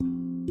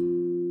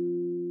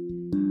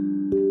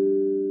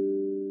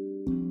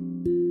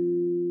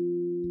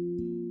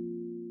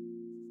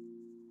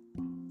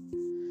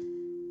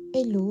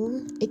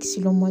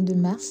excellent mois de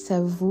mars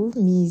à vous,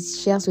 mes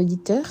chers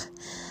auditeurs.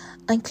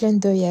 Un clin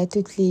d'œil à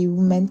toutes les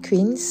Women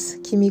Queens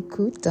qui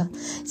m'écoutent.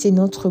 C'est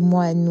notre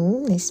mois à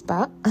nous, n'est-ce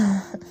pas?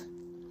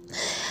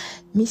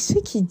 Mais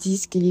ceux qui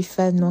disent que les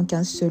femmes n'ont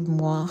qu'un seul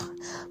mois,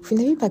 vous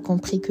n'avez pas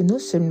compris que non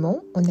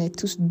seulement on a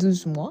tous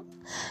 12 mois,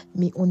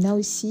 mais on a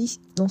aussi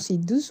dans ces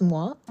 12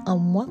 mois, un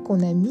mois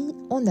qu'on a mis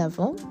en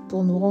avant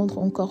pour nous rendre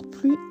encore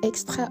plus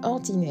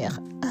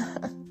extraordinaires.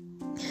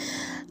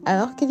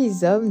 Alors que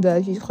les hommes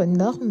doivent vivre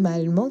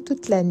normalement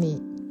toute l'année.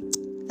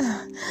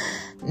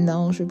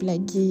 Non, je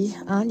blaguais,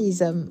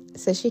 les hommes.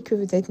 Sachez que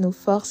vous êtes nos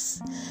forces,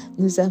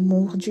 nos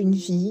amours d'une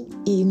vie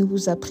et nous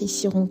vous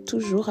apprécierons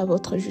toujours à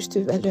votre juste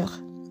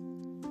valeur.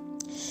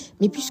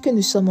 Mais puisque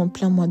nous sommes en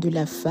plein mois de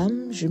la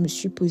femme, je me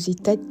suis posé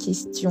tas de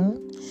questions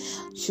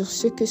sur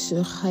ce que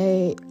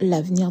serait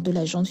l'avenir de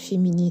la gente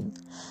féminine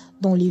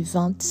dans les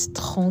 20,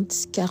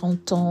 30,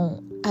 40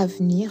 ans à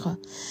venir.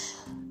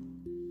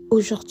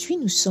 Aujourd'hui,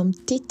 nous sommes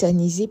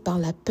tétanisés par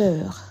la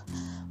peur.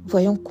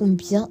 Voyons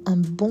combien un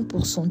bon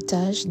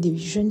pourcentage des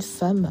jeunes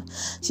femmes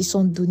se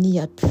sont données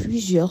à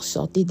plusieurs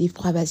sortes de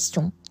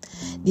dépravations,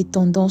 des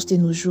tendances de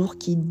nos jours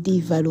qui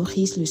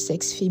dévalorisent le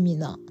sexe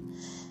féminin.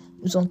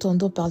 Nous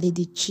entendons parler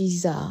des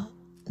chisas,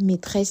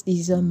 maîtresses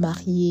des hommes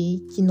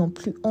mariés, qui n'ont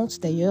plus honte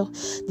d'ailleurs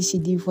de se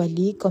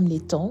dévoiler comme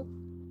l'étant.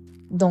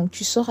 Donc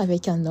tu sors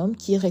avec un homme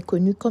qui est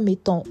reconnu comme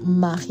étant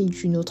mari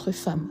d'une autre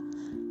femme.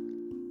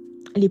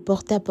 Les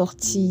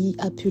porte-à-porte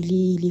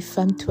appelés les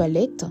femmes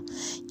toilettes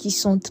qui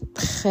sont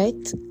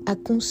prêtes à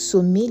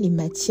consommer les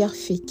matières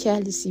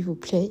fécales, s'il vous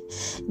plaît,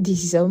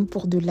 des hommes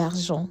pour de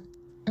l'argent.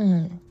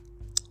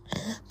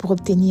 Pour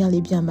obtenir les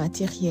biens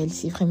matériels,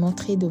 c'est vraiment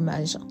très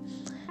dommage.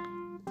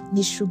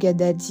 Les sugar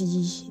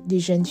daddy,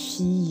 des jeunes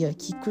filles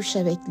qui couchent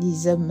avec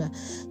des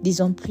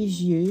hommes plus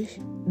vieux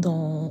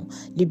dans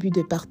le but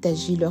de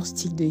partager leur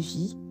style de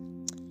vie.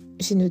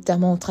 C'est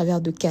notamment au travers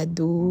de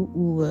cadeaux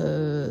ou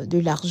de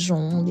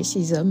l'argent de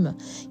ces hommes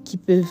qui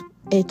peuvent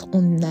être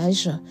en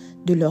âge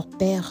de leur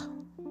père.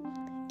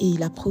 Et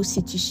la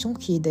prostitution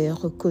qui est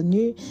d'ailleurs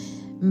reconnue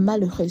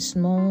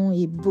malheureusement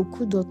et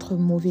beaucoup d'autres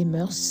mauvais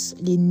mœurs,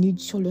 les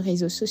nudes sur les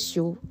réseaux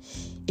sociaux.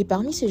 Et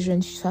parmi ces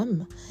jeunes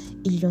femmes,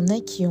 il y en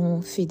a qui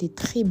ont fait des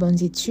très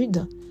bonnes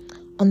études.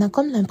 On a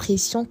comme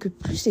l'impression que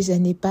plus les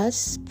années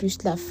passent, plus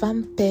la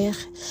femme perd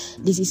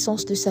les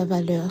essences de sa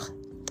valeur.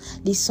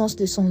 L'essence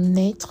de son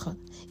être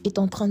est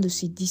en train de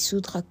se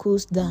dissoudre à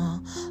cause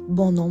d'un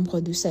bon nombre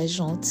de sa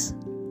gente.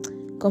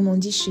 Comme on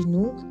dit chez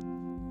nous,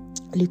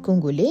 les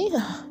Congolais,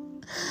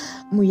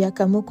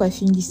 Muyakamo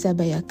Kwafingisa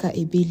Bayaka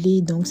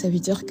Ebele, donc ça veut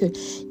dire que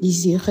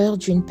les erreurs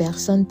d'une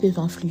personne peuvent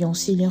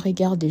influencer le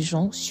regard des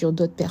gens sur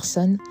d'autres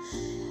personnes.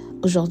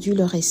 Aujourd'hui,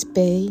 le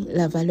respect,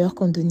 la valeur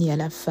qu'on donnait à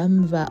la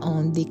femme va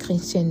en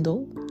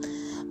décrescendo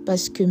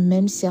parce que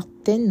même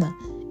certaines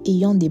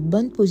ayant des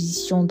bonnes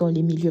positions dans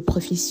les milieux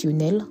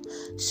professionnels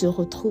se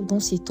retrouvent dans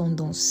ces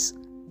tendances.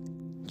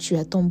 Tu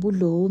as ton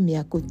boulot, mais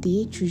à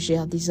côté, tu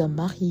gères des hommes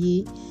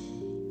mariés,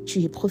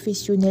 tu es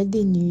professionnel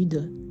des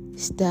nudes,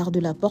 star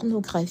de la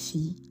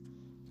pornographie.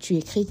 Tu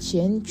es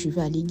chrétienne, tu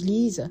vas à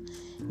l'église,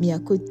 mais à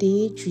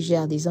côté, tu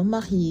gères des hommes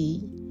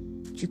mariés,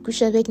 tu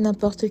couches avec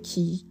n'importe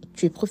qui,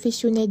 tu es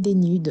professionnel des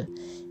nudes,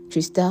 tu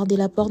es star de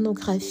la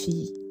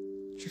pornographie.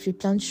 Tu fais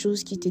plein de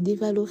choses qui te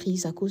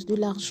dévalorisent à cause de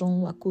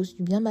l'argent, à cause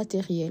du bien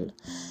matériel.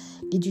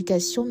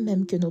 L'éducation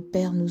même que nos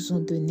pères nous ont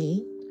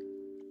donnée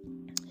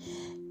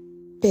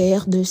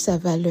perd de sa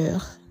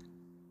valeur.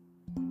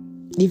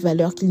 Les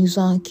valeurs qu'ils nous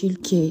ont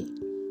inculquées,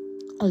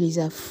 on les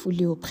a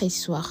foulées au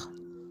pressoir.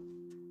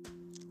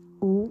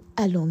 Où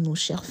allons-nous,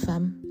 chères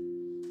femmes?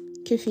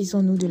 Que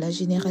faisons-nous de la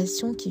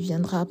génération qui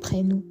viendra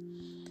après nous?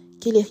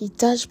 Quel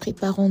héritage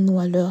préparons-nous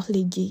à leur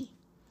léguer?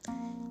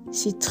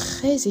 C'est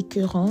très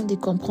écœurant de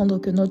comprendre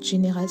que notre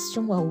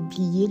génération a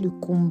oublié le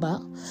combat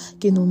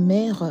que nos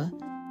mères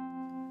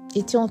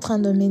étaient en train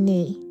de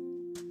mener,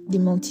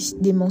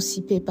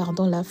 d'émanciper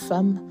la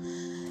femme,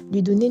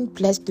 lui donner une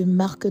place de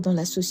marque dans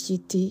la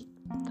société,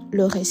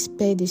 le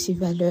respect de ses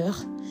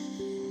valeurs.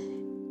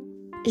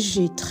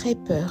 J'ai très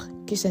peur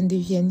que ça ne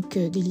devienne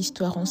que de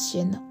l'histoire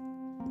ancienne,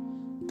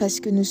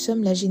 parce que nous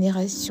sommes la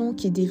génération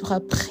qui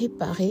devra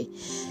préparer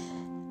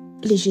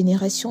les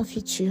générations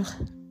futures.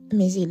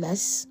 Mais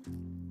hélas,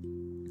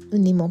 nous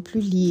n'aimons plus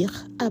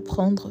lire,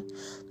 apprendre,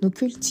 nous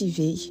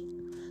cultiver.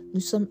 Nous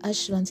sommes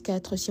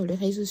H24 sur les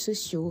réseaux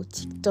sociaux,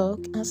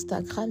 TikTok,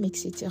 Instagram,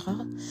 etc.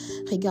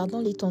 Regardons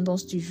les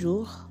tendances du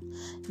jour.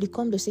 Le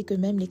comble, c'est que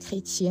même les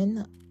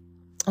chrétiennes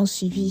ont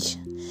suivi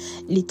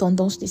les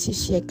tendances de ces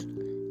siècles.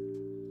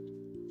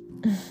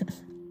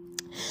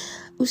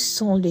 Où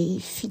sont les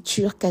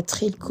futurs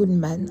Catherine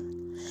Kuhlman,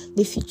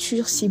 les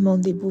futurs Simone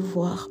de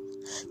Beauvoir,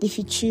 les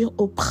futurs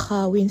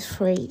Oprah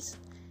Winfrey,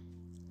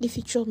 les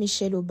futures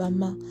Michelle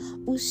Obama?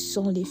 Où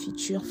sont les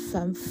futures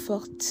femmes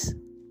fortes?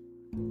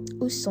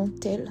 Où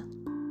sont-elles?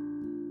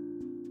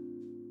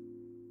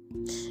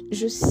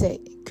 Je sais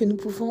que nous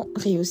pouvons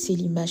rehausser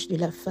l'image de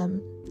la femme,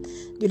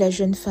 de la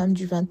jeune femme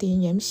du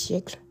 21e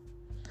siècle.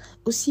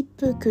 Aussi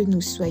peu que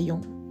nous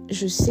soyons,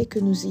 je sais que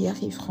nous y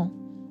arriverons.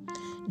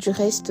 Du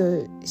reste,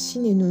 si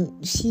nous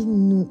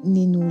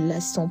ne nous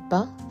lassons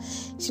pas,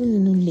 si nous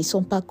ne nous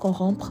laissons pas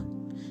corrompre,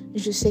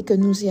 je sais que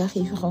nous y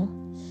arriverons.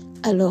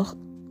 Alors,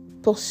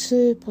 pour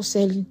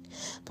celles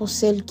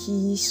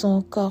qui sont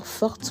encore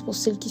fortes, pour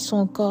celles qui sont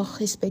encore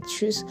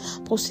respectueuses,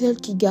 pour celles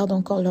qui gardent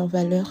encore leurs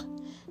valeurs,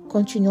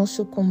 continuons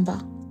ce combat.